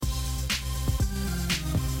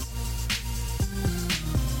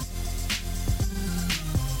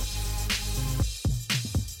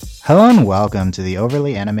Hello and welcome to the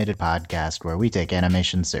Overly Animated Podcast, where we take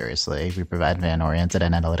animation seriously. We provide fan-oriented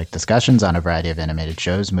and analytic discussions on a variety of animated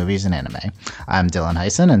shows, movies, and anime. I'm Dylan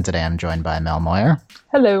Heisen, and today I'm joined by Mel Moyer.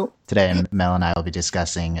 Hello. Today, Mel and I will be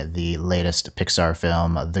discussing the latest Pixar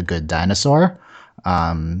film, The Good Dinosaur.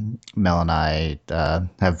 Mel and I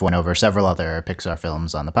have went over several other Pixar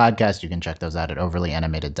films on the podcast. You can check those out at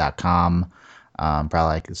overlyanimated.com.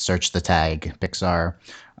 Probably search the tag Pixar.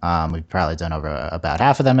 We've probably done over about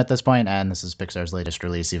half of them at this point, and this is Pixar's latest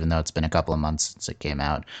release, even though it's been a couple of months since it came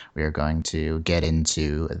out. We are going to get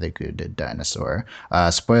into The Good Dinosaur.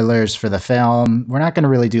 Spoilers for the film. We're not going to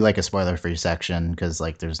really do like a spoiler-free section because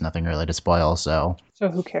like there's nothing really to spoil, so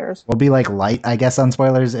Who cares? we'll be like light, I guess, on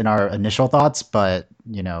spoilers in our initial thoughts, but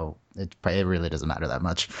you know, it really doesn't matter that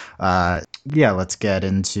much. Yeah, let's get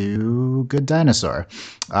into Good Dinosaur.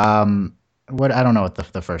 What I don't know what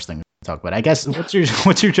the first thing to talk about. I guess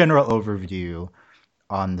what's your general overview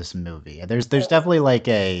on this movie? There's definitely like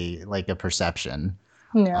a perception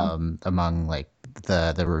among like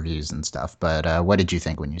the reviews and stuff. But what did you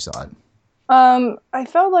think when you saw it? I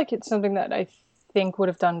felt like it's something that I think would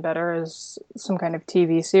have done better as some kind of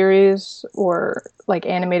TV series or like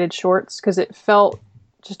animated shorts, because it felt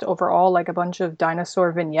just overall like a bunch of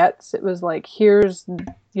dinosaur vignettes. It was like, here's,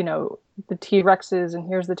 you know, the T-Rexes and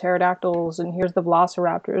here's the pterodactyls and here's the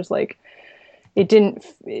velociraptors. Like it didn't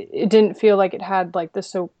feel like it had like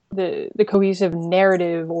the cohesive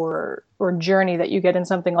narrative or journey that you get in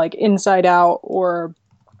something like Inside Out or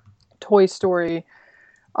Toy Story,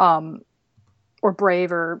 or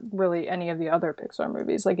Brave, or really any of the other Pixar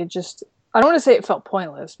movies. Like it just, I don't want to say it felt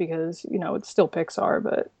pointless because, you know, it's still Pixar,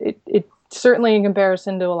 but it certainly in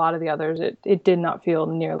comparison to a lot of the others, it did not feel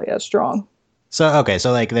nearly as strong. So okay,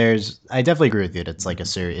 so like I definitely agree with you. It's like a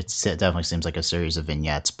series. It definitely seems like a series of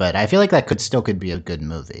vignettes, but I feel like that could be a good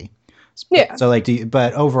movie. Yeah. So like,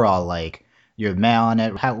 but overall, like your mail on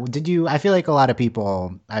it. How did you? I feel like a lot of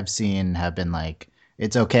people I've seen have been like,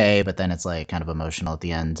 it's okay, but then it's like kind of emotional at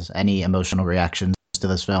the end. Any emotional reactions to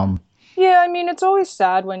this film? Yeah, I mean, it's always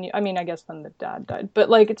sad when I mean, I guess when the dad died, but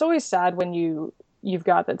like, it's always sad when you've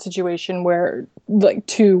got that situation where like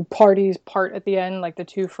two parties part at the end, like the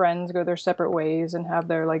two friends go their separate ways and have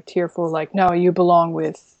their like tearful, like, no, you belong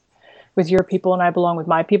with your people and I belong with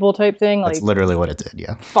my people type thing. That's Like literally what it did.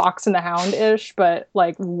 Yeah. Fox and the Hound ish, but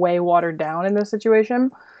like way watered down in this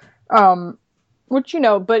situation. Um, which, you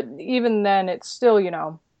know, but even then it's still, you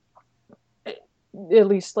know, at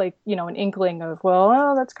least like, you know, an inkling of, well,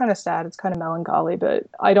 oh, that's kind of sad, it's kind of melancholy, but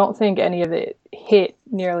I don't think any of it hit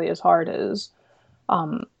nearly as hard as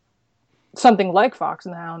um something like Fox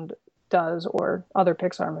and the Hound does, or other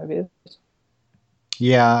Pixar movies.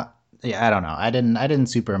 Yeah. Yeah. I don't know. I didn't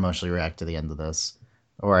super emotionally react to the end of this,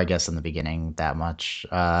 or I guess in the beginning that much.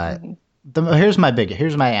 Mhm. Here's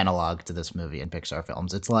my analog to this movie in Pixar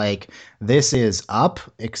films. It's like this is Up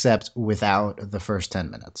except without the first 10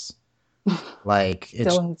 minutes. Like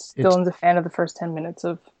it's Dylan's a fan of the first 10 minutes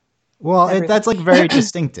of well, everything. that's like very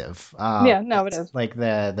distinctive. Yeah, no, it It's is. like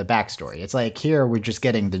the backstory. It's like here we're just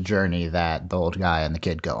getting the journey that the old guy and the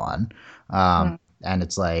kid go on, Mm, and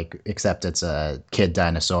it's like except it's a kid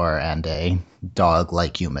dinosaur and a dog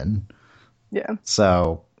like human. yeah.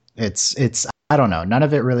 So it's I don't know. None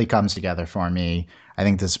of it really comes together for me. I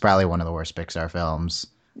think this is probably one of the worst Pixar films.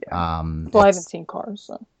 Yeah. Well, I haven't It's seen Cars,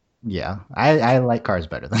 so. yeah. I like Cars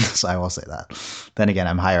better than this. I will say that. Then again,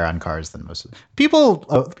 I'm higher on Cars than most people.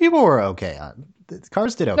 People were okay on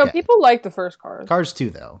Cars. Did No, okay. people like the first Cars. Cars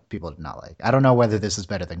 2 though, people did not like. I don't know whether this is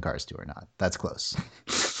better than Cars 2 or not. That's close.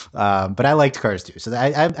 But I liked Cars 2. So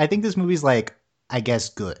I think this movie's like I guess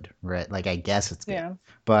good, right? Like I guess it's good. Yeah.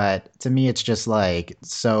 But to me it's just like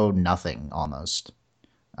so nothing almost.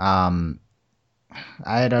 Um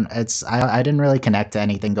I don't it's I didn't really connect to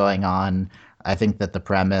anything going on. I think that the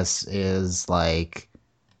premise is like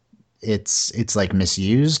it's like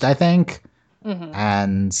misused, I think. Hmm.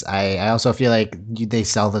 And I also feel like they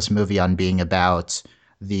sell this movie on being about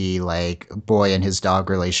the like boy and his dog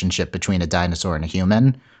relationship between a dinosaur and a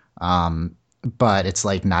human. But it's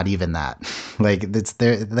like not even that. Like it's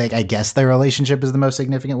their like I guess their relationship is the most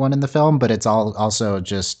significant one in the film, but it's all also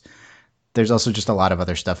just there's also just a lot of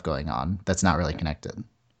other stuff going on that's not really connected.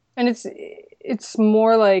 And it's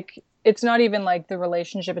more like, it's not even like the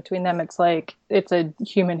relationship between them. It's like it's a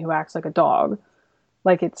human who acts like a dog.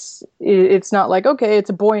 Like it's not like, okay,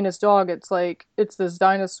 it's a boy and his dog. It's like it's this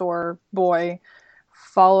dinosaur boy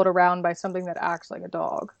followed around by something that acts like a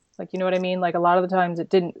dog. Like, you know what I mean? Like a lot of the times it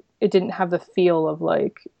didn't have the feel of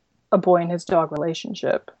like a boy and his dog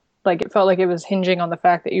relationship. Like it felt like it was hinging on the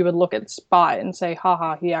fact that you would look at Spot and say,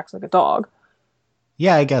 haha, he acts like a dog.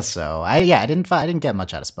 Yeah, I guess so. I didn't get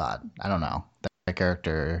much out of Spot. I don't know. That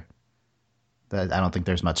character, that I don't think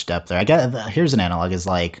there's much depth there. I guess here's an analog is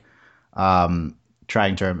like um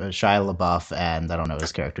trying to Shia LaBeouf and I don't know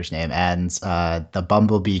his character's name and the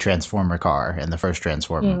Bumblebee Transformer car in the first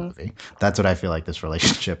Transformer Mm. movie. That's what I feel like this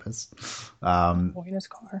relationship is. Boy in his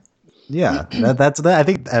car. Yeah, that's that. I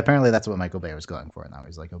think apparently that's what Michael Bay was going for now.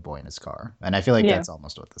 He's like a boy in his car, and I feel like Yeah. that's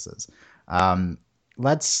almost what this is. Um,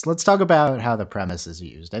 let's talk about how the premise is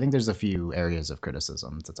used. I think there's a few areas of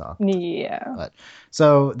criticism to talk. Yeah. But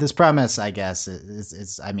so this premise, I guess,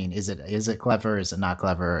 is I mean, is it clever? Is it not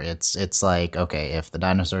clever? It's like okay, if the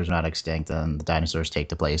dinosaurs are not extinct, then the dinosaurs take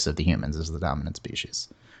the place of the humans as the dominant species.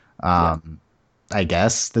 Yeah. Um, I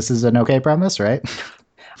guess this is an okay premise, right?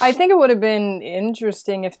 I think it would have been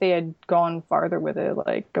interesting if they had gone farther with it.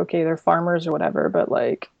 Like, okay, they're farmers or whatever, but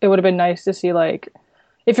like, it would have been nice to see like,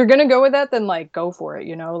 if you're gonna go with that, then like, go for it.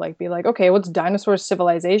 You know, like, be like, okay, what's dinosaur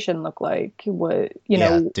civilization look like? What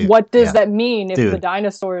Yeah, dude. what does Yeah, that mean if the dude.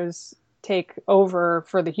 dinosaurs take over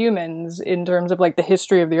for the humans in terms of like the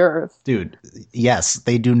history of the Earth? Dude, yes,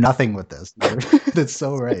 they do nothing with this. That's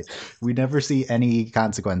so right. We never see any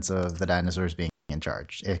consequence of the dinosaurs being in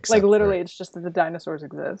charge, Like, except literally, for it's just that the dinosaurs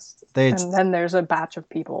exist, there's and then there's a batch of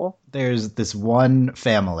people. there's this one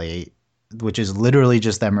family, which is literally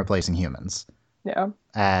just them replacing humans, Yeah.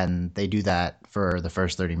 and they do that for the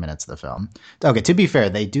first 30 minutes of the film. Okay, to be fair,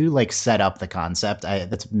 they do like set up the concept.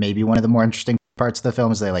 That's maybe one of the more interesting parts of the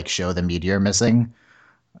film is they like show the meteor missing.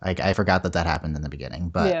 Like I forgot that that happened in the beginning,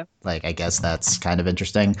 but Yeah. like I guess that's kind of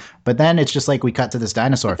interesting. But then it's just like we cut to this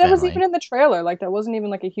dinosaur But that was even family. in the trailer. Like that wasn't even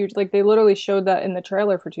like a huge like they literally showed that in the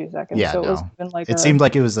trailer for 2 seconds. Yeah, So it wasn't no. even like It a seemed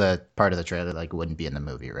like it was a part of the trailer like wouldn't be in the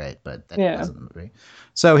movie, right? But then it yeah. was in the movie.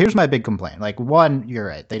 So here's my big complaint. Like one, you're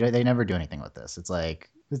right. They never do anything with this. It's like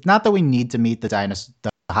it's not that we need to meet the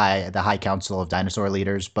high council of dinosaur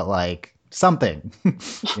leaders, but like something,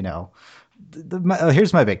 you know.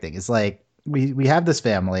 Here's my big thing. It's like we have this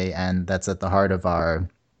family and that's at the heart of our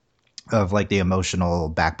of like the emotional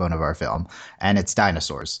backbone of our film and it's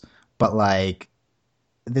dinosaurs. But like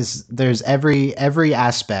this there's every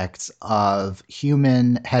aspect of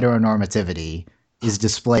human heteronormativity is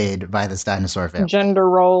displayed by this dinosaur family. Gender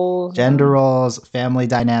roles Gender and roles, family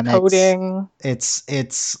dynamics. coding.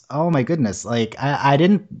 It's oh my goodness. Like I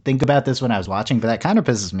didn't think about this when I was watching, but that kind of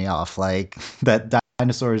pisses me off. Like that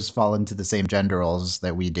dinosaurs fall into the same gender roles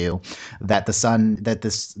that we do. That the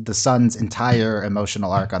son's entire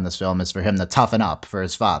emotional arc on this film is for him to toughen up for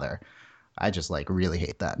his father. I just like really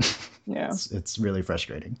hate that. Yeah. It's really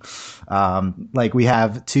frustrating. Like we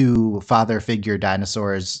have two father figure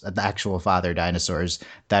dinosaurs, the actual father dinosaurs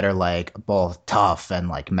that are like both tough and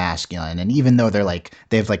like masculine, and even though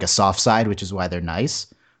they have like a soft side, which is why they're nice.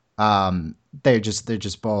 They're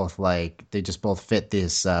just both like they just both fit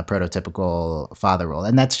this prototypical father role,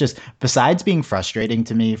 and that's just besides being frustrating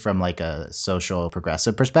to me from like a social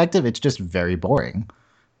progressive perspective, it's just very boring.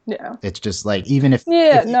 Yeah. It's just like even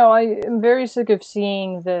Yeah, if you, no, I am very sick of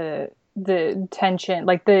seeing the tension,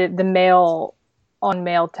 like the male on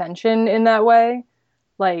male tension in that way.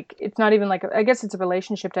 Like it's not even like I guess it's a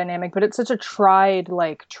relationship dynamic, but it's such a tried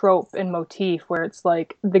like trope and motif where it's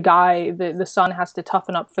like the son has to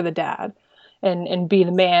toughen up for the dad and be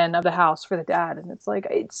the man of the house for the dad. And it's like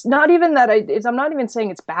it's not even that I'm not even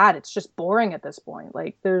saying it's bad. It's just boring at this point.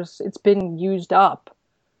 Like it's been used up.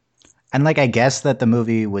 And like I guess that the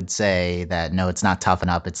movie would say that no, it's not toughen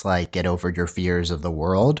up. It's like get over your fears of the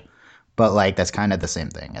world. But like that's kind of the same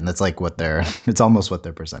thing, and that's like what they're. It's almost what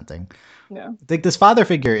they're presenting. Yeah. Like this father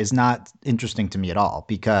figure is not interesting to me at all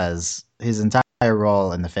because his entire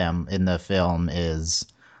role in the film is,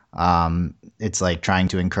 it's like trying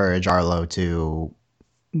to encourage Arlo to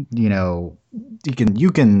you know you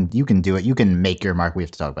can do it, you can make your mark. We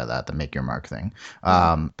have to talk about that, the make your mark thing.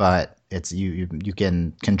 Yeah. But it's you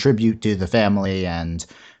can contribute to the family and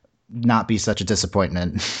not be such a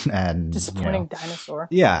disappointment and Disappointing dinosaur.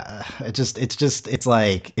 yeah, it's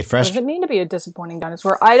like it What does fresh it mean to be a disappointing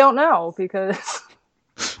dinosaur? I don't know because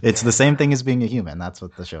it's the same thing as being a human. That's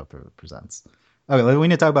what the show presents. Okay, we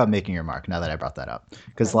need to talk about making your mark now that I brought that up.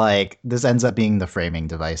 Because, like, this ends up being the framing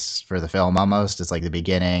device for the film almost. It's like the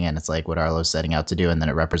beginning, and it's like what Arlo's setting out to do, and then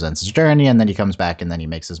it represents his journey, and then he comes back, and then he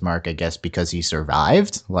makes his mark, I guess, because he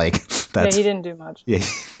survived. Like, yeah, that's. he didn't do much. Yeah,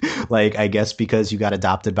 like, I guess because you got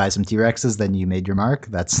adopted by some T Rexes, then you made your mark.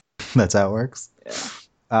 That's how it works.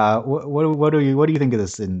 Yeah. What do you think of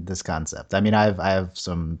this in this concept? I mean, I have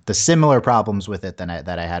some the similar problems with it that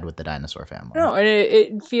I had with the dinosaur family. No, and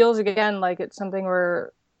it feels again like it's something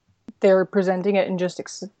where they're presenting it and just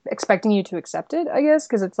expecting you to accept it, I guess,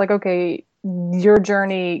 because it's like, okay, your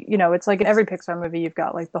journey, it's like in every Pixar movie you've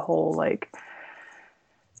got like the whole like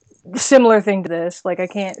similar thing to this. Like I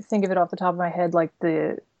can't think of it off the top of my head, like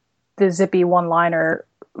the zippy one liner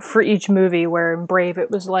for each movie, where in Brave it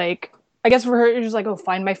was like, I guess for her it was like, oh,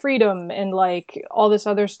 find my freedom, and like all this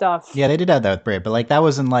other stuff. Yeah, they did have that with Brave, but like that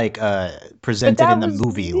wasn't like But presented in that the was,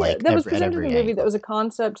 movie yeah, like that was at presented in every the movie. That angle. was a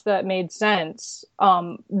concept that made sense.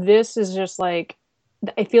 This is just like,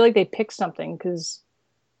 I feel like they picked something because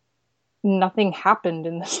nothing happened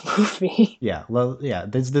in this movie. Yeah, well, yeah.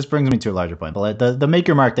 This brings me to a larger point, but like, the make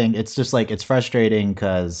your mark thing, it's just like it's frustrating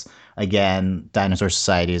because again, dinosaur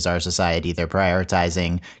society is our society. They're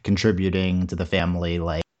prioritizing contributing to the family,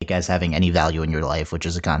 like as having any value in your life, which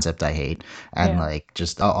is a concept I hate, and Yeah. like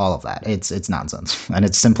just all of that. It's nonsense and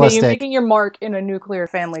it's Yeah, you're simplistic. making your mark in a nuclear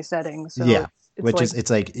family setting, so Yeah, it's which like, is it's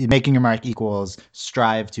like making your mark equals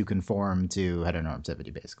strive to conform to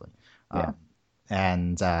heteronormativity, basically. yeah. Um,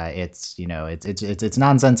 and it's it's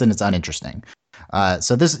nonsense and it's uninteresting.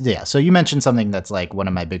 So this, yeah. So you mentioned something that's like one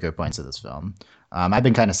of my bigger points of this film. I've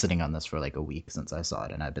been kind of sitting on this for like a week since I saw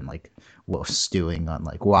it, and I've been like, whoa, stewing on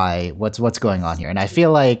like what's going on here. And I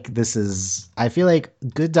feel like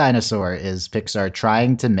Good Dinosaur is Pixar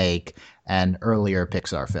trying to make an earlier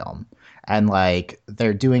Pixar film. And like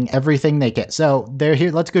they're doing everything they can. So they're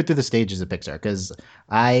here. Let's go through the stages of Pixar because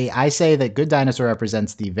I say that Good Dinosaur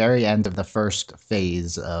represents the very end of the first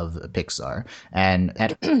phase of Pixar. And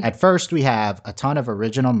at first we have a ton of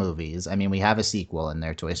original movies. I mean, we have a sequel in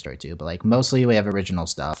there, Toy Story 2, but like mostly we have original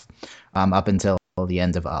stuff up until the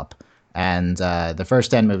end of Up. And the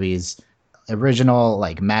first 10 movies, original,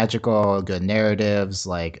 like magical, good narratives,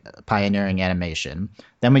 like pioneering animation.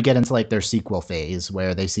 Then we get into like their sequel phase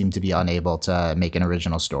where they seem to be unable to make an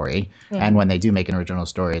original story. And Mhm. when they do make an original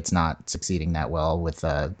story, it's not succeeding that well with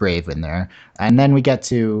Brave in there. And then we get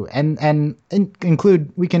to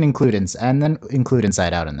include we can include and then include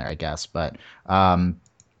Inside Out in there, I guess. But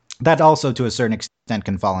that also to a certain extent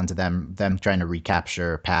can fall into them trying to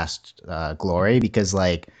recapture past glory because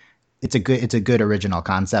like it's a good original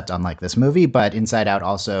concept unlike this movie, but Inside Out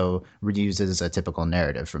also reuses a typical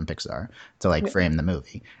narrative from Pixar to like Yeah. frame the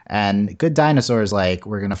movie. And Good Dinosaur is like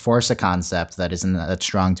we're going to force a concept that isn't that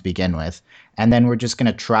strong to begin with, and then we're just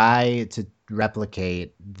going to try to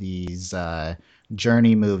replicate these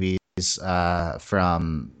journey movies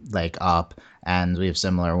from like Up, and we have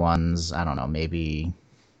similar ones. I don't know, maybe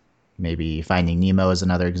Finding Nemo is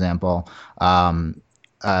another example.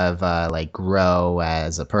 Of like grow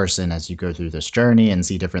as a person as you go through this journey and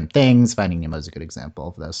see different things. Finding Nemo is a good example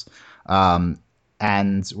of this. Um,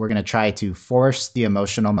 and we're going to try to force the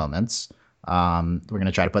emotional moments. We're going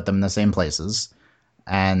to try to put them in the same places.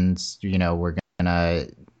 And, we're going to,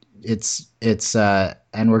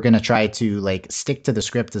 and we're going to try to like stick to the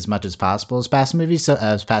script as much as possible as past movies.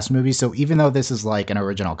 So even though this is like an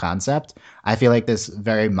original concept, I feel like this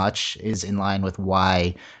very much is in line with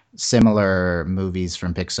why similar movies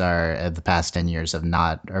from Pixar of the past 10 years have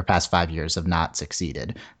not, or past 5 years have not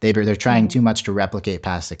succeeded. They're trying Mhm. too much to replicate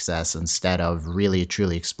past success instead of really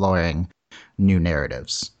truly exploring new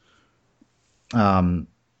narratives. Um,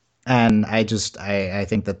 and I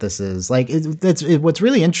think that this is like what's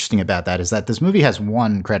really interesting about that is that this movie has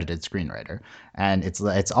one credited screenwriter, and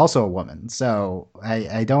it's also a woman. So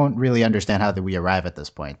I don't really understand how that we arrive at this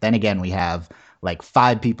point. Then again, we have like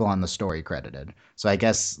five people on the story credited. So I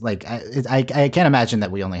guess like I can't imagine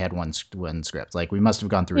that we only had one script. Like we must have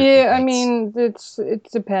gone through Yeah, I rewrites. mean, it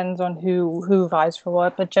depends on who vies for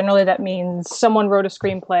what, but generally that means someone wrote a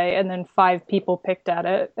screenplay and then five people picked at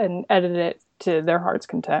it and edited it to their heart's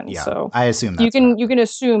content. Yeah, So I assume you that's what can happened.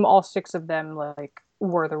 assume all six of them like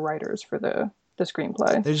were the writers for the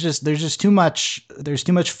screenplay. There's just too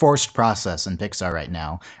much forced process in Pixar right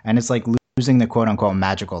now, and it's like losing the quote unquote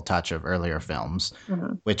magical touch of earlier films,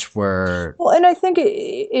 Mhm. which were Well, and I think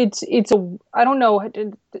it's a, I don't know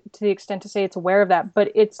to the extent to say it's aware of that,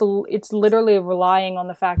 but it's literally relying on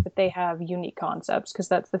the fact that they have unique concepts, because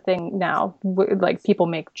that's the thing now. Like people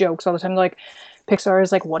make jokes all the time, like Pixar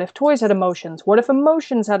is like, what if toys had emotions? What if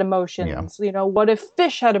emotions had yeah. emotions? What if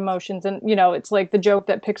fish had emotions? And it's like the joke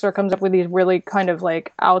that Pixar comes up with these really kind of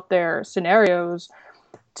like out there scenarios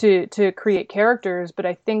to create characters, but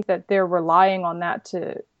I think that they're relying on that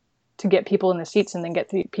to get people in the seats and then get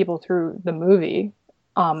people through the movie.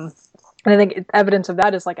 And I think evidence of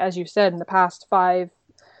that is, like, as you said, in the past 5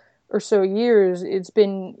 or so years, it's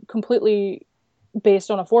been completely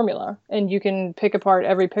based on a formula, and you can pick apart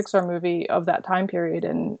every Pixar movie of that time period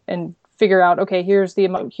and figure out, okay, here's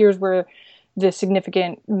where the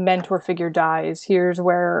significant mentor figure dies. Here's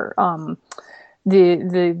where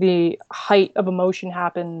the height of emotion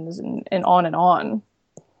happens, and on and on.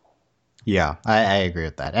 Yeah, I agree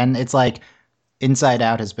with that. And it's like Inside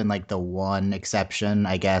Out has been like the one exception,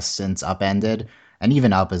 I guess, since Upended, and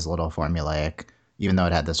even Up is a little formulaic, even though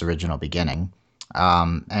it had this original beginning.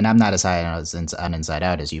 And I'm not as high on Inside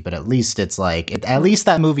Out as you, but at least it's like at Mm. least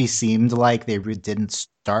that movie seemed like they didn't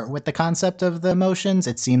start with the concept of the emotions.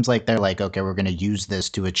 It seems like they're like, okay, we're going to use this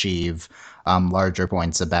to achieve larger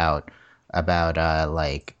points about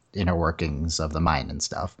like inner workings of the mind and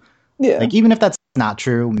stuff. Yeah. Like even if that's not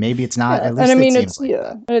true, maybe it's not. Yeah. At And I least it mean, seems it's, like yeah,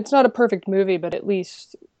 that. and it's not a perfect movie, but at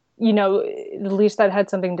least, at least that had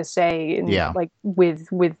something to say in Yeah. like with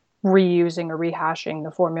reusing or rehashing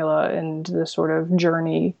the formula and the sort of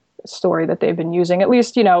journey story that they've been using. At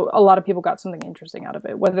least, a lot of people got something interesting out of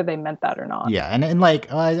it, whether they meant that or not. Yeah, and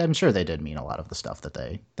like I'm sure they did mean a lot of the stuff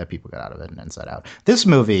that people got out of it and Inside Out. This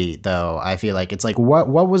movie, though, I feel like it's like what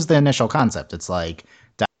was the initial concept? It's like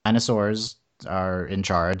dinosaurs are in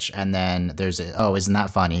charge, and then isn't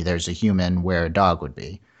that funny? There's a human where a dog would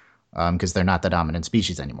be, because they're not the dominant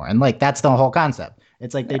species anymore, and like that's the whole concept.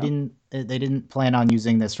 It's like Yeah. they didn't plan on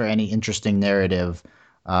using this for any interesting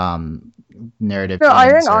um, narrative No, I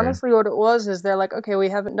themes think or honestly what it was is they're like, okay, we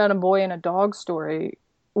haven't done a boy and a dog story.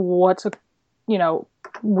 What's a, you know,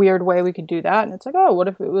 weird way we could do that? And it's like, oh, what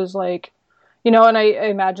if it was like, and I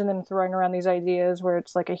imagine them throwing around these ideas where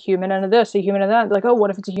it's like a human and a this, a human and that. Like, oh,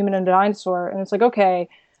 what if it's a human and a dinosaur? And it's like, okay,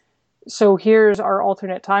 so here's our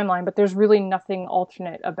alternate timeline, but there's really nothing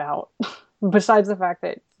alternate about besides the fact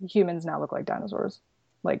that humans now look like dinosaurs.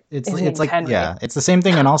 Like his it's name's like Henry. yeah, it's the same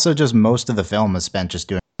thing, and also just most of the film is spent just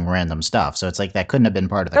doing random stuff. So it's like that couldn't have been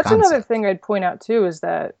part of the That's another concept. thing I'd point out too is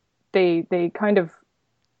that they kind of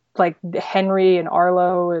like Henry and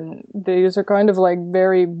Arlo, and these are kind of like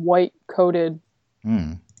very white coated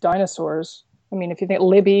Hmm, dinosaurs. I mean, if you think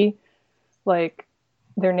Libby, like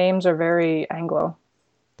their names are very Anglo.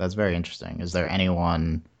 that's very interesting. Is there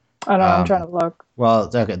anyone? I don't know. I'm trying Um, to look.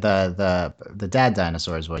 well, okay, the dad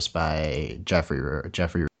dinosaur is voiced by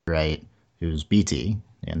Jeffrey Wright, who's BT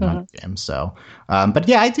in Hunger Hmm. Games. So, but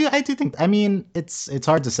yeah, I do think. I mean, it's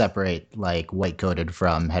hard to separate like white coded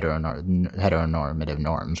from heteronormative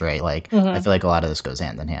norms, right? Like, I Hmm. feel like a lot of this goes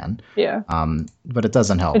hand in hand. Yeah, But it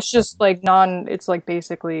doesn't help. it's just like non. It's like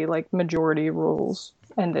basically like majority rules,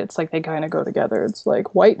 and it's like they kind of go together. It's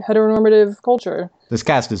like white heteronormative culture This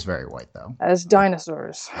cast is very white, though. as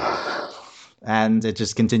dinosaurs. And it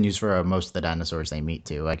just continues for most of the dinosaurs they meet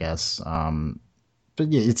too, I guess. But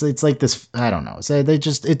yeah, it's like this. I don't know. So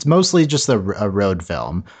it's mostly just a road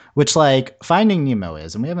film, which like Finding Nemo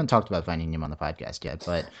is, and we haven't talked about Finding Nemo on the podcast yet.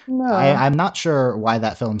 But No, I'm not sure why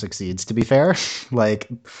that film succeeds. To be fair, like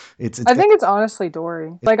it's I got think it's honestly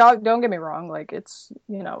Dory. Like, don't get me wrong. Like, it's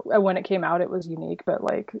when it came out, it was unique, but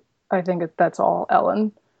like, I think that's all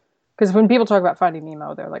Ellen. Because when people talk about Finding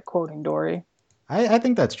Nemo, they're like quoting Dory. I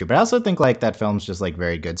think that's true, but I also think like that film's just like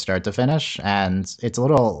very good start to finish, and it's a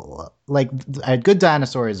little like a Good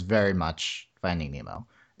Dinosaur is very much Finding Nemo.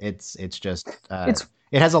 It's just It's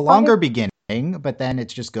it has a funny. longer beginning, but then it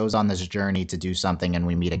just goes on this journey to do something, and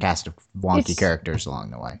we meet a cast of wonky It's characters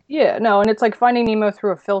along the way. Yeah, no, and it's like Finding Nemo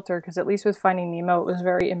through a filter. Because at least with Finding Nemo, it was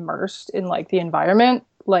very immersed in like the environment.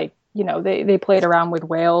 Like, they played around with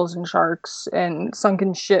whales and sharks and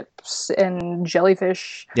sunken ships and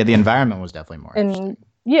jellyfish Yeah, the environment was definitely more and interesting.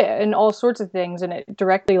 yeah, and all sorts of things, and it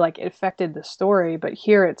directly like it affected the story. But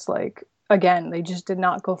here it's like, again, they just did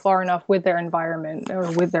not go far enough with their environment or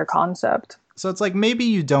with their concept. So it's like maybe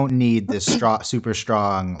you don't need this super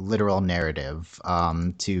strong literal narrative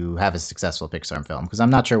to have a successful Pixar film, because I'm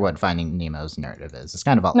not sure what Finding Nemo's narrative is. It's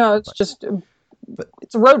kind of all over No, the it's place. just But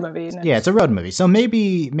it's a road movie, and yeah, it's it's a road movie. So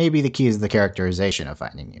maybe the key is the characterization of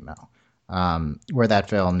Finding Nemo, where that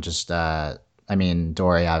film just. I mean,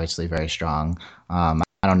 Dory obviously very strong. I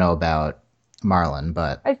don't know about Marlin,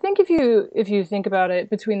 but I think if you think about it,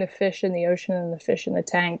 between the fish in the ocean and the fish in the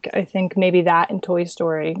tank, I think maybe that and Toy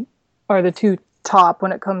Story are the two top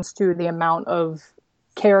when it comes to the amount of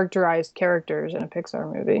characterized characters in a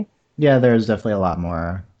Pixar movie. yeah, there's definitely a lot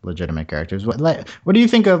more legitimate characters. What do you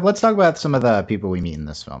think of? Let's talk about some of the people we meet in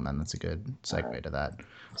this film. Then that's a good Uh, segue to that.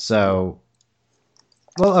 So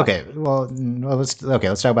well, okay. Let's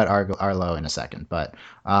talk about Arlo in a second. But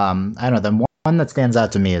I don't know. The one that stands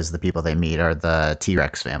out to me is the people they meet are the T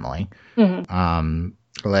Rex family, mhm.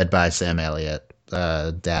 led by Sam Elliott,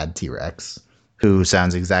 dad T Rex, who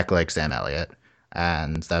sounds exactly like Sam Elliott,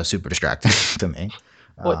 and that was super distracting to me.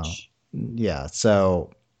 Uh, Which yeah.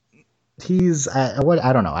 So he's what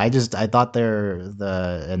I don't know. I thought they're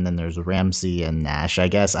and then there's Ramsey and Nash. I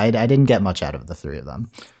guess I didn't get much out of the three of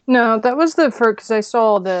them. no, that was the first because I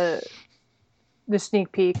saw the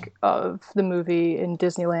sneak peek of the movie in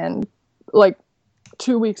Disneyland like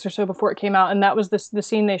 2 weeks or so before it came out, and that was the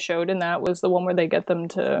scene they showed, and that was the one where they get them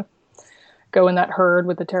to go in that herd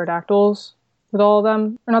with the pterodactyls, with all of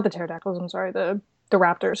them, or not the pterodactyls. I'm sorry, the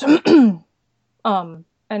raptors.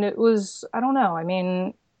 And it was, I don't know. I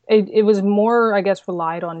mean, it was more, I guess,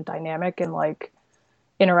 relied on dynamic and like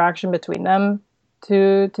interaction between them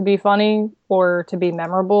to be funny or to be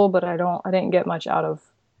memorable, but I didn't get much out of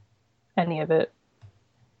any of it.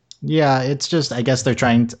 Yeah, it's just I guess they're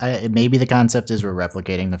trying to. Maybe the concept is we're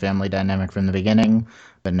replicating the family dynamic from the beginning,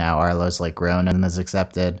 but now Arlo's like grown and is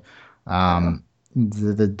accepted. Yeah.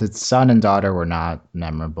 The son and daughter were not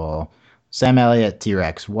memorable. Sam Elliott T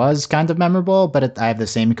Rex was kind of memorable, but I have the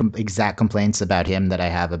same exact complaints about him that I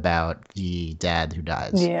have about the dad who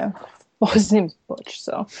dies. Yeah. Well, his name's Butch,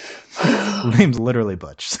 so. His name's literally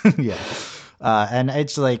Butch. Yeah. And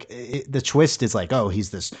it's like the twist is like, oh,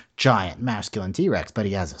 he's this giant masculine T Rex, but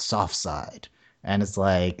he has a soft side, and it's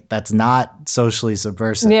like that's not socially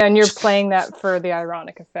subversive. Yeah, and you're playing that for the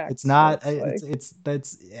ironic effect. It's not. So It's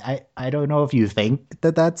that's. I don't know if you think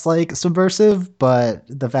that that's like subversive, but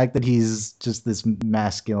the fact that he's just this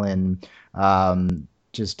masculine,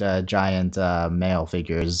 just giant male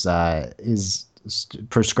figures is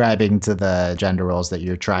prescribing to the gender roles that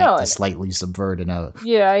you're trying no, to slightly subvert in a.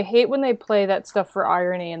 yeah, I hate when they play that stuff for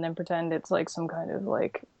irony and then pretend it's like some kind of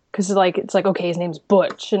like because like it's like okay, his name's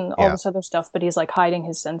Butch and all Yeah. this other stuff, but he's like hiding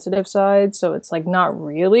his sensitive side, so it's like not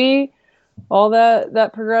really all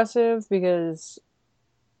that progressive because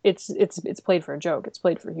it's played for a joke, it's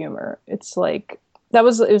played for humor. It's like it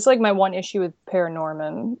was like my one issue with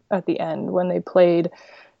Paranorman at the end when they played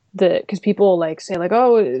the because people like say like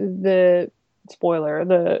oh the spoiler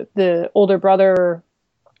the older brother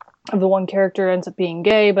of the one character ends up being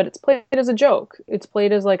gay, but it's played as a joke. It's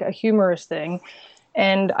played as like a humorous thing.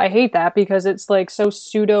 And I hate that because it's like so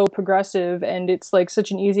pseudo progressive and it's like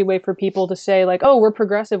such an easy way for people to say like, "Oh, we're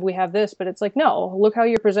progressive, we have this." But it's like, "No, look how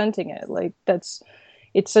you're presenting it." Like that's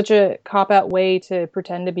it's such a cop out way to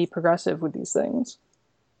pretend to be progressive with these things.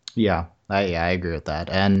 Yeah, I agree with that,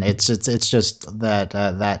 and it's just that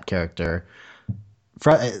that character,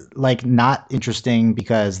 like not interesting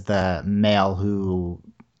because the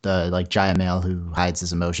like giant male who hides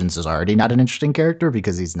his emotions is already not an interesting character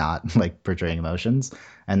because he's not like portraying emotions,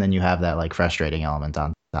 and then you have that like frustrating element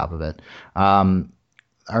on top of it.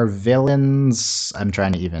 Our villains, I'm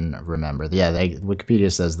trying to even remember. Yeah,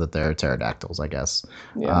 Wikipedia says that they're pterodactyls, I guess.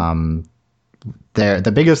 Yeah. Um,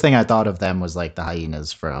 the biggest thing I thought of them was like the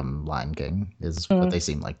hyenas from Lion King is what Mm, they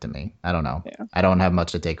seem like to me. I don't know. yeah. I don't have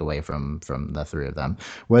much to take away from the three of them.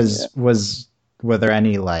 Yeah. Were there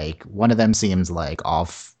any like one of them seems like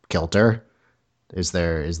off kilter? Is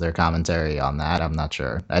there commentary on that? I'm not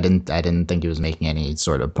sure. I didn't think he was making any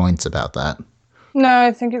sort of points about that. No,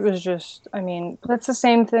 I think it was just I mean, that's the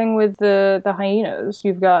same thing with the hyenas.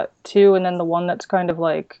 You've got two and then the one that's kind of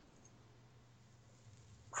like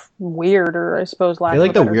weird or I suppose I lack feel of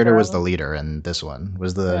like a the better weirder was the term. leader, and this one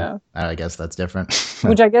was the. Yeah. I guess that's different.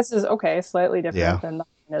 Which I guess is okay, slightly Yeah, different than the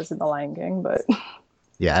hyenas in the Lion King, but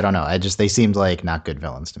yeah. I don't know. I just they seemed like not good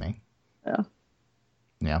villains to me. yeah.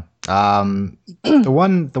 Yeah. The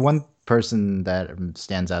one person that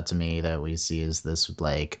stands out to me that we see is this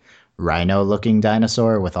like rhino-looking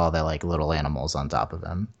dinosaur with all the like little animals on top of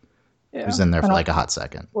him, Yeah. who's in there I for don't like a hot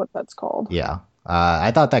second. know what that's called. Yeah.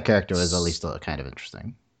 I thought that character was at least kind of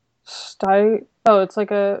interesting. Oh, it's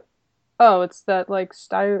like a oh, it's that like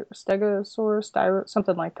stegosaurus,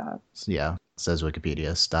 something like that. So, yeah. Says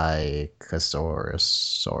Wikipedia,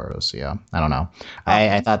 Stychosaurus. Yeah. I don't know. I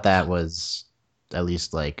Okay. thought that was at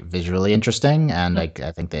least like visually interesting, and I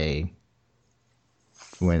think they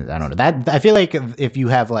when I don't know that I feel like if you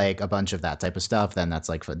have like a bunch of that type of stuff, then that's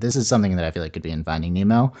like this is something that I feel like could be in Finding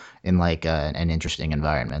Nemo in like an interesting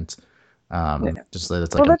environment. Yeah. Just that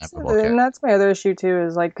it's like Well, a memorable character. that's my other issue too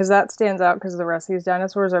is like because that stands out because the rest of these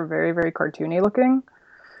dinosaurs are very very cartoony looking,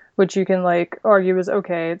 which you can like argue is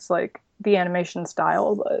okay. It's like the animation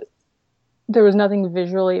style, but there was nothing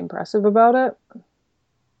visually impressive about it.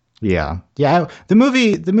 Yeah. The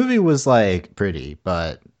movie was like pretty,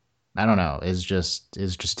 but I don't know. Is just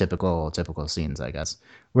typical scenes, I guess.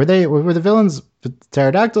 Were the villains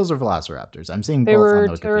pterodactyls or velociraptors? I'm seeing They both on were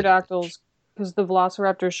the Wikipedia page. pterodactyls because the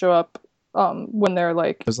velociraptors show up when they're It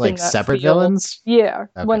like was in like that separate field. villains. Yeah,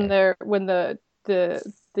 when Okay. the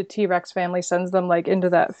the T-Rex family sends them like into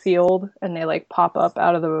that field and they like pop up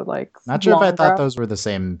out of the like Not sure if I long thought grass. those were the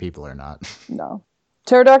same people or not. No.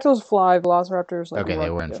 Pterodactyls fly, velociraptors like Okay, they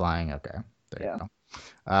run. weren't Yeah. flying. Okay, there Yeah. you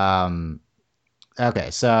go. Okay,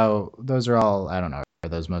 so those are all. I don't know. Are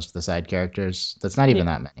those most of the side characters? That's not Yeah. even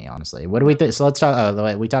that many, honestly. What do we think? So let's talk.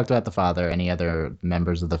 Oh, we talked about the father. Any other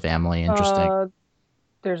members of the family interesting? Uh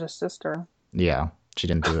there's a sister. Yeah, she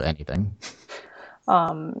didn't do anything.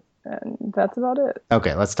 And that's about it.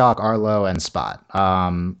 Okay, let's talk Arlo and Spot.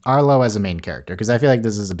 Arlo as a main character, because I feel like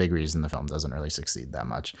this is a big reason the film doesn't really succeed that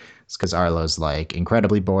much. It's because Arlo's like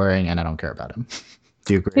incredibly boring, and I don't care about him.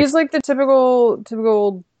 Do you agree? He's like the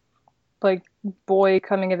typical like boy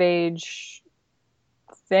coming of age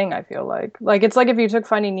thing. I feel like it's like if you took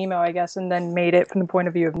Finding Nemo, I guess, and then made it from the point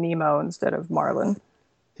of view of Nemo instead of Marlin.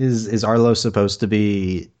 Is Arlo supposed to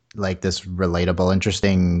be like this relatable,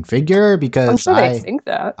 interesting figure? I'm Because sure they think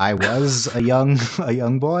that. I was a young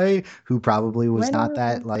boy who probably was When not are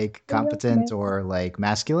that like the young competent men? or like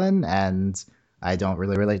masculine, and I don't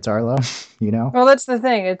really relate to Arlo, you know? Well, that's the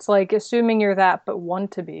thing. It's like assuming you're that, but want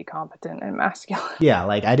to be competent and masculine. Yeah,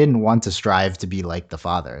 like I didn't want to strive to be like the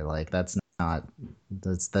father. Like not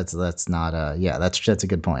that's not yeah, that's a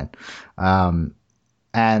good point. Um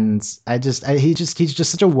and he's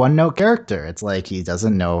just such a one note character. It's like he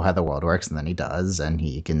doesn't know how the world works, and then he does, and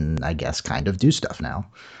he can, I guess, kind of do stuff now.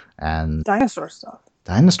 And Dinosaur stuff,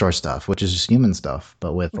 dinosaur stuff, which is just human stuff,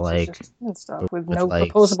 but with which is like just human stuff with with no like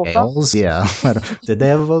opposable thumbs. scales. Yeah, did they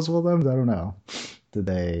have opposable thumbs? I don't know. Did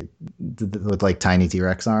they with like tiny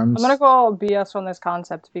T-Rex I'm gonna arms? call BS on this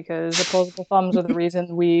concept because opposable thumbs are the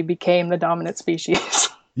reason we became the dominant species.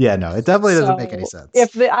 Yeah, no, it definitely doesn't make any So sense.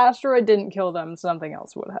 if the asteroid didn't kill them, something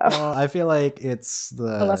else would have. Well, I feel like it's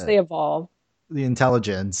Unless they evolve. the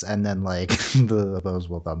intelligence and then like the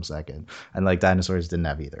opposable thumb second, and like dinosaurs didn't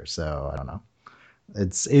have either. So I don't know.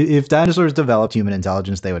 It's if dinosaurs developed human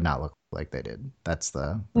intelligence, they would not look like they did. That's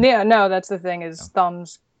the Yeah, no, that's the thing is yeah.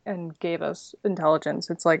 thumbs and gave us intelligence.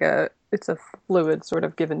 It's a fluid sort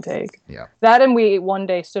of give and take. Yeah, That and we one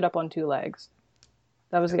day stood up on two legs.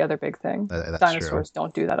 That was the other big thing. that's true. Dinosaurs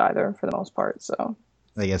don't do that either for the most part, so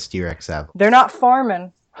I guess T-Rex have. they're not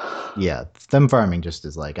farming. Yeah, them farming just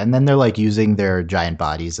is like, and then they're like using their giant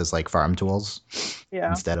bodies as like farm tools Yeah,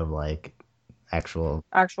 instead of like actual.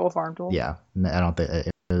 actual farm tools. Yeah, I don't think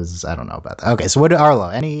it is. I don't know about that. Okay, so what did Arlo?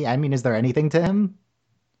 Any? I mean, is there anything to him?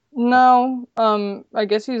 No, I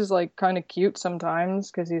guess he's like kind of cute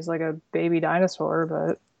sometimes because he's like a baby dinosaur,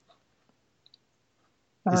 but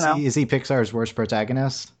I don't know. Is he Pixar's worst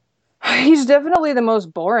protagonist? He's definitely the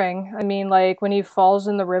most boring. I mean, like when he falls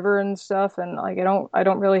in the river and stuff, and like I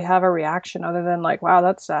don't really have a reaction other than like, wow,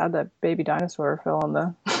 that's sad that baby dinosaur fell in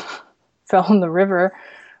the fell in the river,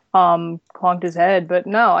 clonked his head. But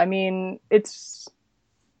no, I mean, it's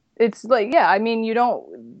like yeah, I mean, you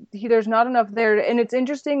don't there's not enough there, and it's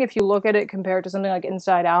interesting if you look at it compared to something like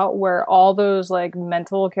Inside Out, where all those like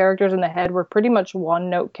mental characters in the head were pretty much one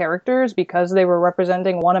note characters because they were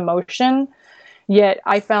representing one emotion. Yet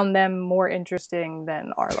I found them more interesting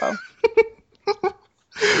than Arlo.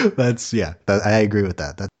 That's yeah. I agree with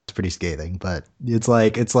that. That's pretty scathing, but it's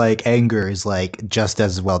like anger is like just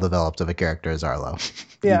as well developed of a character as Arlo,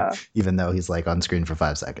 Yeah. even though he's like on screen for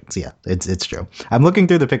 5 seconds. Yeah, it's true. I'm looking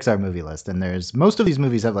through the Pixar movie list, and there's most of these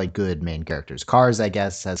movies have like good main characters. Cars, I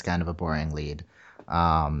guess, has kind of a boring lead,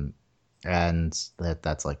 and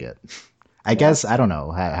that's like it. I Yeah. guess I don't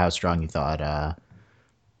know how strong you thought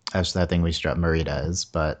as that thing we struck Marita is,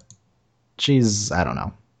 but she's I don't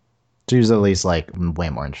know. She was at least like way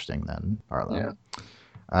more interesting than Arlo.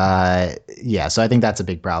 Yeah. Yeah, so I think that's a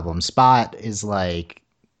big problem. Spot is like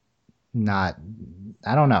not.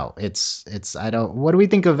 I don't know. It's. I don't. What do we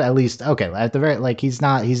think of at least? Okay, at the very like he's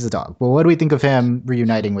the dog. But what do we think of him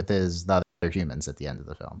reuniting with the other humans at the end of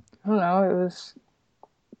the film? I don't know. It was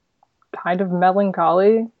kind of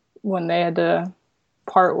melancholy when they had to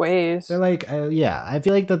part ways. They're like, yeah, I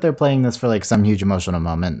feel like that they're playing this for like some huge emotional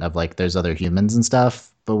moment of like there's other humans and stuff.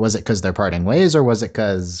 But was it because they're parting ways, or was it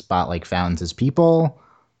because Spot like found his people?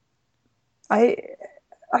 I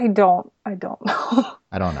I don't know.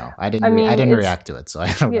 I don't know. I I mean, didn't it's react to it, so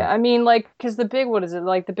I don't yeah. know. I mean, like because the big what is it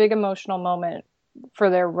like the big emotional moment for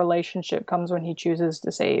their relationship comes when he chooses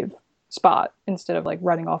to save Spot instead of like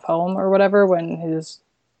running off home or whatever when his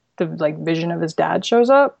the like vision of his dad shows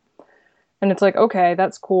up. And it's like okay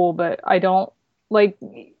that's cool but I don't like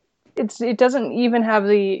it doesn't even have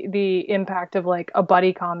the impact of like a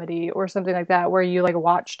buddy comedy or something like that where you like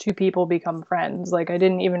watch two people become friends. Like I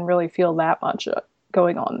didn't even really feel that much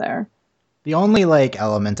going on there. The only like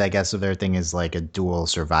element I guess of their thing is like a dual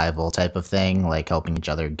survival type of thing, like helping each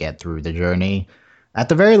other get through the journey. At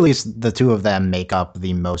the very least, the two of them make up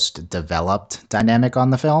the most developed dynamic on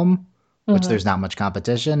the film, which Hmm. there's not much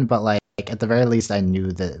competition, but like at the very least I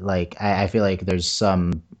knew that like I feel like there's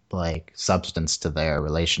some like substance to their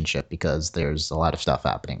relationship because there's a lot of stuff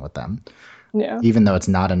happening with them. Yeah. Even though it's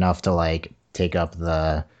not enough to like take up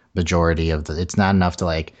the majority of the. It's not enough to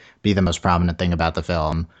like be the most prominent thing about the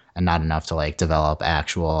film, and not enough to like develop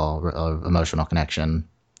actual emotional connection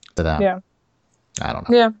to them. Yeah. I don't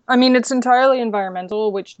know. Yeah. I mean, it's entirely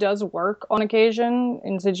environmental, which does work on occasion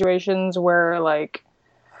in situations where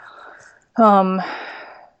um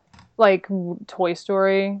like Toy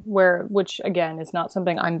Story, where which again is not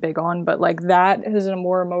something I'm big on, but like that has a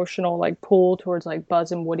more emotional like pull towards like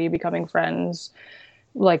Buzz and Woody becoming friends,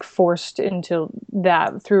 like forced into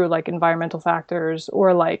that through like environmental factors,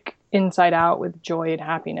 or like Inside Out with joy and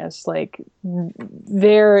happiness. Like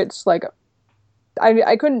there, it's like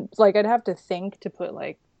I couldn't like I'd have to think to put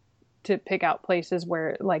like to pick out places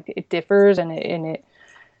where like it differs and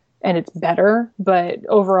it's better, but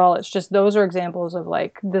overall it's just those are examples of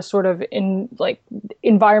like this sort of in like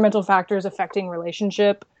environmental factors affecting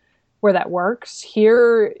relationship where that works.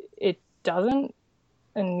 Here it doesn't,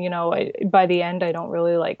 and by the end I don't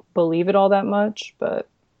really like believe it all that much, but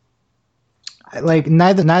Like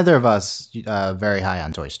neither of us very high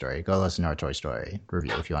on Toy Story. Go listen to our Toy Story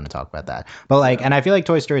review if you want to talk about that. But like, yeah. and I feel like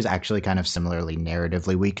Toy Story is actually kind of similarly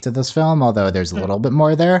narratively weak to this film, although there's a little bit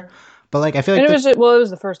more there. But like, I feel And like it was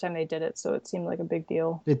the first time they did it, so it seemed like a big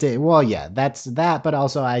deal. it did well. Yeah, that's that. But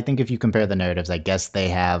also, I think if you compare the narratives, I guess they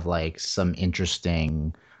have like some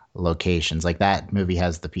interesting locations. Like that movie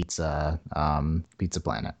has the Pizza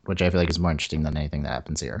Planet, which I feel like is more interesting than anything that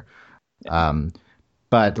happens here. Yeah. Um,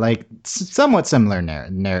 but like somewhat similar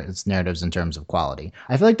narratives in terms of quality.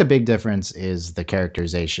 I feel like the big difference is the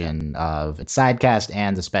characterization of its sidecast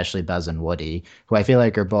and especially Buzz and Woody, who I feel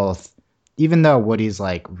like are both, even though Woody's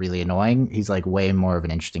like really annoying, he's like way more of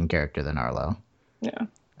an interesting character than Arlo. Yeah.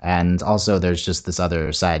 And also there's just this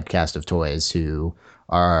other side cast of toys who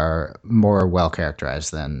are more well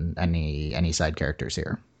characterized than any side characters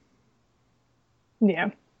here. Yeah.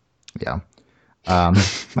 Yeah. Um,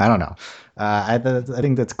 I don't know. I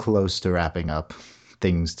think that's close to wrapping up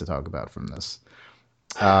things to talk about from this.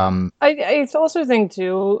 I also think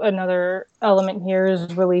too another element here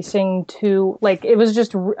is releasing two, like it was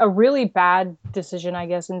just a really bad decision, I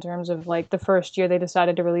guess, in terms of like the first year they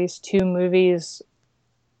decided to release two movies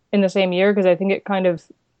in the same year, because I think it kind of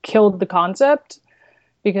killed the concept,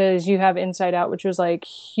 because you have Inside Out, which was like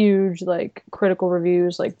huge like critical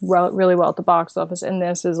reviews, like really well at the box office, and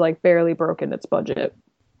this is like barely broken its budget,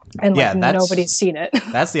 and like Yeah, nobody's seen it.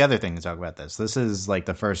 that's the other thing to talk about this. This is like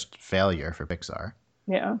the first failure for Pixar.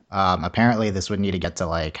 Yeah. Apparently, this would need to get to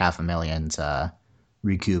like 500,000 to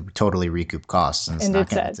totally recoup costs, and And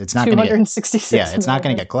it's at it's not going to get, yeah, 266 it's not going to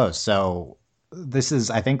million. get close. So this is,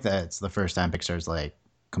 I think that it's the first time Pixar's like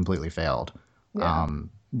completely failed, Yeah.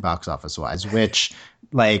 box office wise. Which,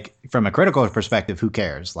 like, from a critical perspective, who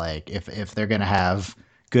cares? Like, if they're going to have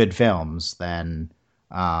good films, then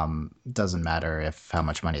doesn't matter if how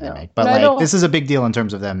much money they Yeah. make. And But I like, don't this is a big deal in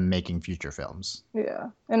terms of them making future films. Yeah.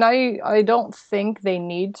 And I don't think they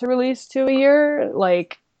need to release two a year.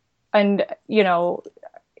 Like, and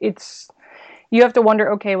it's you have to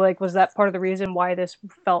wonder, okay, like was that part of the reason why this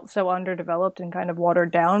felt so underdeveloped and kind of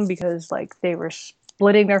watered down, because like they were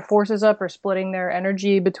splitting their forces up or splitting their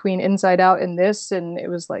energy between Inside Out and this, and it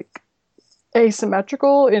was like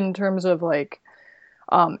asymmetrical in terms of like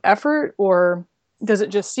effort, or does it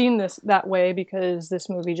just seem this that way because this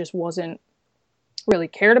movie just wasn't really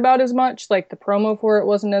cared about as much, like the promo for it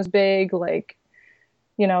wasn't as big, like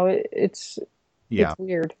it's Yeah.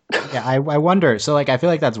 weird. Yeah, I wonder. So, like, I feel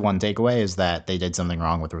like that's one takeaway is that they did something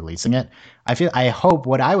wrong with releasing it. I hope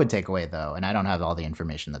what I would take away, though, and I don't have all the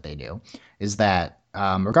information that they do, is that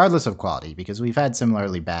regardless of quality, because we've had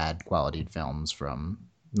similarly bad quality films from,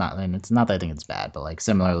 not, and it's not that I think it's bad, but like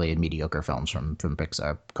similarly mediocre films from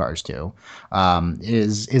Pixar, Cars 2,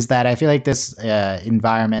 is that I feel like this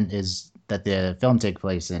environment is that the film takes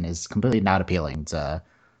place in is completely not appealing to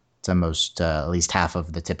most, at least half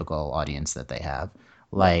of the typical audience that they have. Yeah.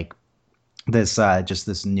 Like this, just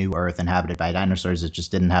this new Earth inhabited by dinosaurs, it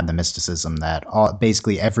just didn't have the mysticism that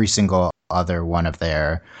basically every single other one of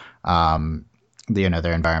their,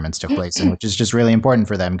 their environments took place in, which is just really important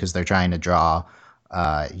for them because they're trying to draw,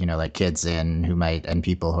 like kids in who might, and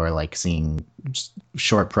people who are like seeing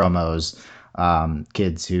short promos,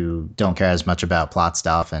 kids who don't care as much about plot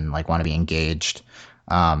stuff and like want to be engaged.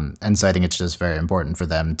 And so I think it's just very important for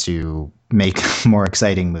them to make more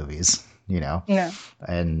exciting movies, Yeah.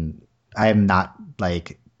 and I'm not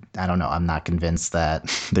like, I don't know, I'm not convinced that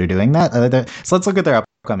they're doing that. So let's look at their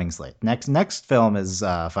upcoming slate. Next film is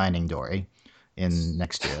Finding Dory in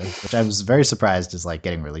next year, which I was very surprised is like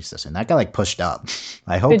getting released this soon. That got like pushed up.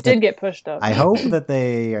 I hope It did get pushed up. I hope that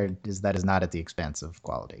that is not at the expense of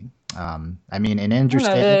quality. I mean, in I don't know.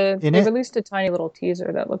 interesting in They it, released a tiny little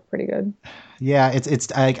teaser that looked pretty good. yeah,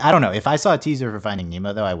 it's like I don't know. If I saw a teaser for Finding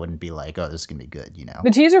Nemo though, I wouldn't be like, oh, this is gonna be good, you know.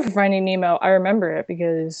 The teaser for Finding Nemo, I remember it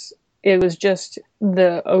because it was just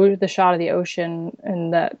the shot of the ocean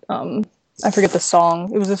and that I forget the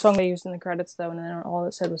song. It was the song they used in the credits though, and then all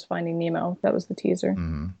it said was Finding Nemo. That was the teaser.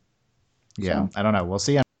 Mm-hmm. Yeah, So I don't know. We'll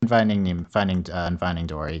see on Finding Nemo, Finding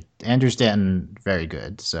Dory. Andrew Stanton, very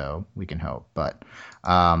good, so we can hope. But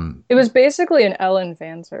it was basically an Ellen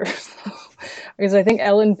fan service because I think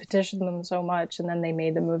Ellen petitioned them so much, and then they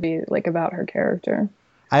made the movie like about her character.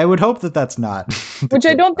 I would hope that that's not Which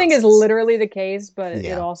I don't think is literally the case, but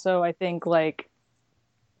Yeah. it also, I think, like,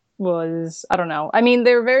 was, I don't know. I mean,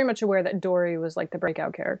 they were very much aware that Dory was like the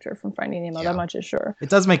breakout character from Finding Nemo. Yeah. That much is sure. It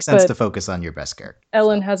does make sense But to focus on your best character.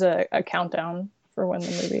 Ellen has a countdown for when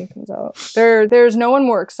the movie comes out. There's no one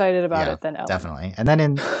more excited about Yeah, it than Ellen. definitely. And then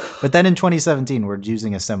in 2017, we're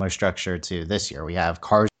using a similar structure to this year. We have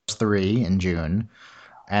Cars 3 in June.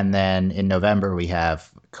 And then in November, we have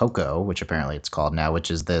Coco, which apparently it's called now, which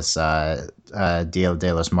is this Dia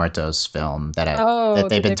de los Muertos film that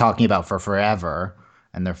they've been talking about for forever.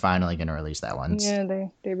 And they're finally going to release that one. Yeah,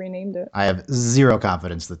 they renamed it. I have zero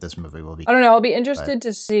confidence that this movie will be. I don't know. I'll be interested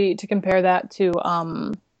to compare that to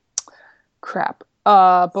Book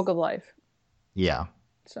of Life. Yeah.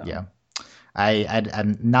 So. Yeah.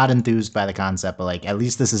 I'm not enthused by the concept, but like at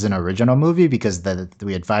least this is an original movie because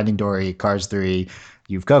we had Finding Dory, Cars 3,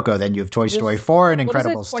 you have Coco, then you have Toy Story 4 and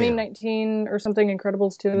Incredibles 2019 or something,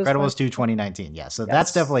 Incredibles 2. Incredibles 2 2019, yeah. So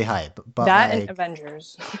that's definitely hype. But that like, and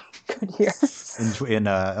Avengers. Good year.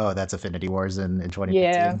 That's Infinity Wars in 2019.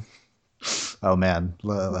 Yeah. Oh man,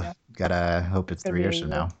 gotta hope it's 3 years from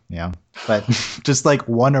now. Yeah, but just like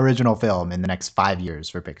one original film in the next 5 years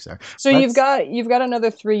for Pixar. So you've got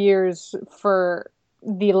another 3 years for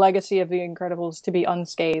the legacy of the Incredibles to be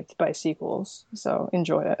unscathed by sequels. So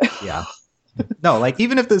enjoy it. Yeah. No, like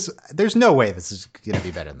even if there's no way this is gonna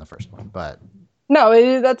be better than the first one, but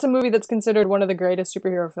no, that's a movie that's considered one of the greatest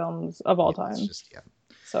superhero films of all time.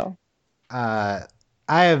 So.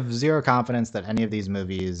 I have zero confidence that any of these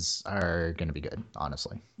movies are going to be good,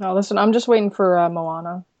 honestly. No, listen, I'm just waiting for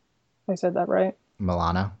Moana. I said that right?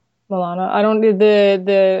 Moana. I don't do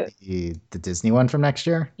the Disney one from next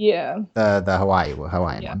year? Yeah. The Hawaiian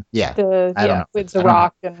one. Yeah. With The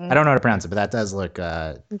Rock. I don't know how to pronounce it, but that does look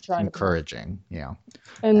encouraging. Yeah.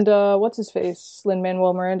 And what's his face?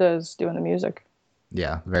 Lin-Manuel Miranda is doing the music.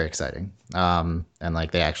 Yeah, very exciting. And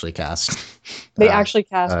like they actually cast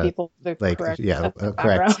people the like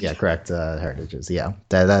correct heritages. Yeah,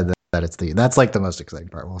 that's like the most exciting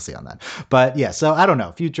part. We'll see on that. But yeah, so I don't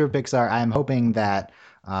know. Future Pixar. I'm hoping that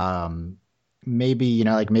maybe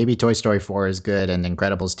maybe Toy Story 4 is good and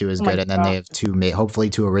Incredibles 2 is good, and then they have hopefully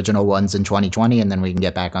two original ones in 2020, and then we can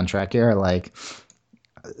get back on track here. Like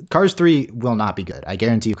Cars 3 will not be good. I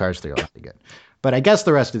guarantee you, Cars 3 will not be good. But I guess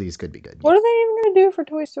the rest of these could be good. What are they even going to do for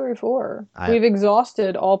Toy Story 4? We've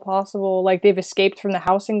exhausted all possible... Like, they've escaped from the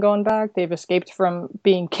house and gone back. They've escaped from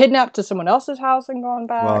being kidnapped to someone else's house and gone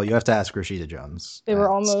back. Well, you have to ask Rashida Jones. They were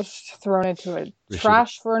almost thrown into a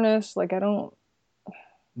trash furnace. Like, I don't...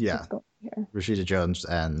 Yeah. Rashida Jones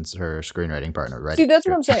and her screenwriting partner, right? See, that's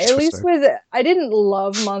what I'm saying. At least I didn't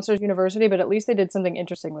love Monsters University, but at least they did something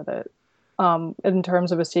interesting with it. In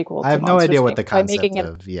terms of a sequel. I have no idea what the concept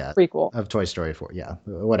prequel of Toy Story 4. Yeah,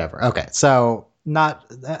 whatever. Okay, so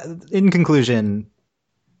in conclusion,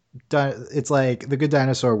 it's like The Good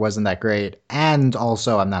Dinosaur wasn't that great, and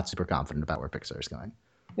also I'm not super confident about where Pixar is going.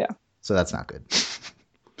 Yeah. So that's not good.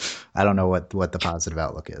 I don't know what the positive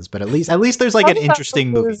outlook is, but at least there's like an interesting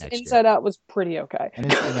movie next year. Inside Out was pretty okay. And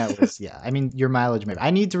Inside Out was, yeah. I mean, your mileage maybe. I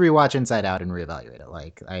need to rewatch Inside Out and reevaluate it.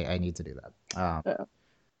 Like I need to do that. Yeah.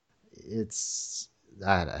 It's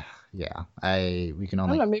we can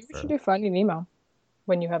only. I don't know. Maybe we should do Finding Nemo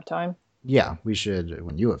when you have time. Yeah, we should.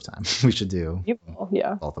 When you have time, we should do.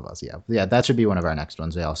 Both of us. Yeah. That should be one of our next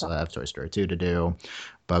ones. We also have Toy Story 2 to do,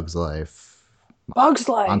 Bugs Life.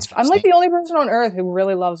 Monsters. I'm like the only person on Earth who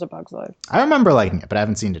really loves A Bug's Life. I remember liking it, but I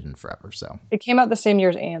haven't seen it in forever. So it came out the same year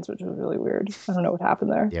as Ants, which was really weird. I don't know what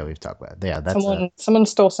happened there. Yeah, we've talked about it. Yeah, that's someone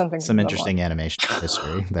stole something. Some interesting animation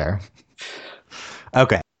history there.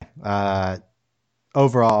 Okay.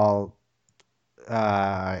 Overall,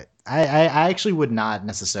 I actually would not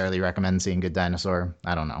necessarily recommend seeing Good Dinosaur.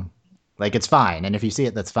 I don't know. Like, it's fine. And if you see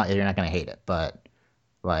it, that's fine. You're not going to hate it. But,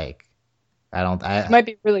 like, you might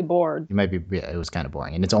be really bored. You might be, yeah, it was kind of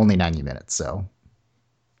boring. And it's only 90 minutes, so.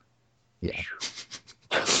 Yeah.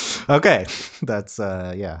 Okay, that's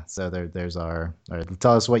yeah. So there's our.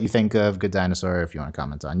 Tell us what you think of Good Dinosaur. If you want to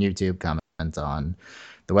comment on YouTube, comment on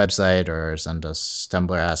the website, or send us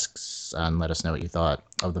Tumblr asks and let us know what you thought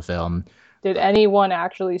of the film. Did anyone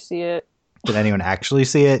actually see it? Did anyone actually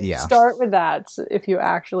see it? Yeah. Start with that if you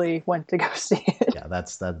actually went to go see it. Yeah,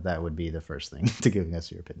 that would be the first thing to giving us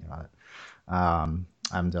your opinion on it.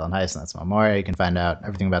 I'm Dylan Heiss, and that's Mel Moria. You can find out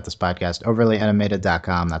everything about this podcast,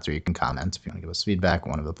 overlyanimated.com. That's where you can comment if you want to give us feedback,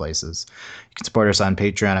 one of the places. You can support us on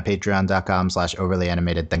Patreon at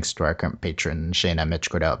patreon.com/overlyanimated. Thanks to our current patrons, Shayna, Mitch,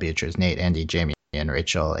 Cordell, Beatrice, Nate, Andy, Jamie, and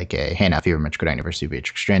Rachel, aka Hannah, Fever, Mitch, Cordell, University,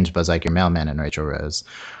 Beatrix Strange, Buzz Ike, your mailman, and Rachel Rose.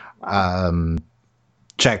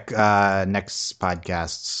 Check next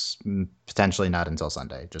podcasts, potentially not until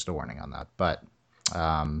Sunday. Just a warning on that. But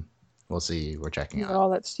we'll see. We're checking out.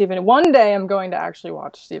 Oh, that's Steven. One day I'm going to actually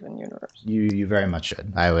watch Steven Universe. You very much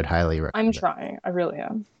should. I would highly recommend I'm trying. I really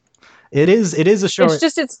am. It is a short.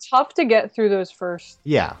 It's tough to get through those first.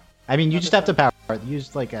 Yeah. I mean, you just have to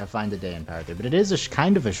find a day and power through, but it is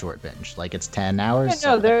kind of a short binge. Like it's 10 hours.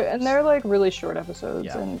 Yeah, no, they're like really short episodes,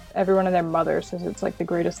 Yeah. and everyone and their mother says it's like the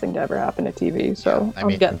greatest thing to ever happen to TV. So I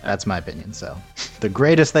mean, that's my opinion. So the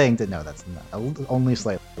greatest thing to know, that's only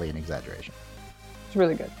slightly an exaggeration. It's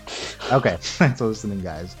really good. Okay, thanks for listening,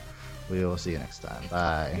 guys. We will see you next time.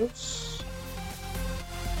 Bye. Oops.